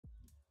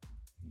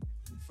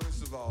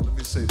of all, let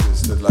me say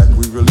this, that like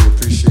we really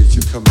appreciate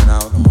you coming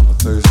out on a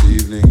Thursday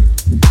evening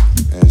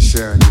and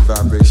sharing your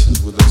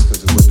vibrations with us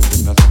because it wouldn't have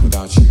been nothing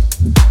without you.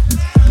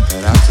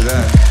 And after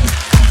that,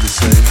 we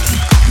say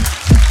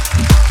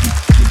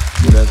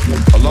that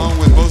along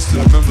with most of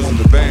the members of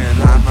the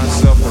band, I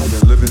myself have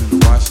been living in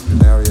the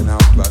Washington area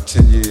now for about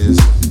 10 years,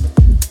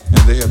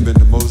 and they have been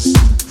the most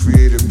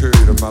creative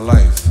period of my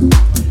life.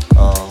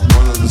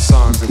 One of the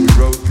songs that we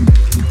wrote,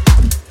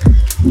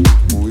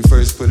 when we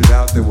first put it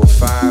out, there were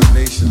 5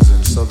 nations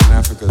in Southern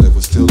Africa that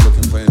were still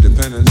looking for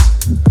independence.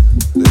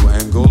 They were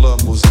Angola,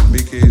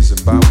 Mozambique,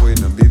 Zimbabwe,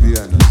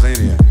 Namibia, and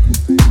Tanzania.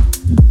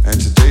 And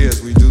today,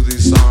 as we do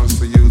these songs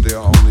for you, there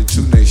are only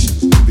 2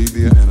 nations,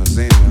 Namibia and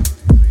Tanzania,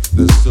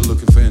 that are still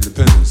looking for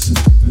independence.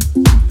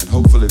 And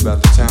hopefully by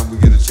the time we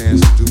get a chance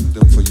to do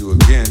them for you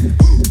again,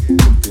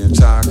 the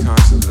entire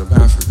continent of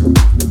Africa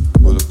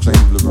will have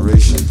claimed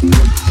liberation and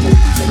will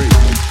be free.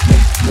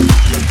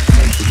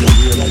 Because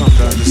we have come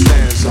to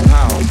understand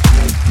somehow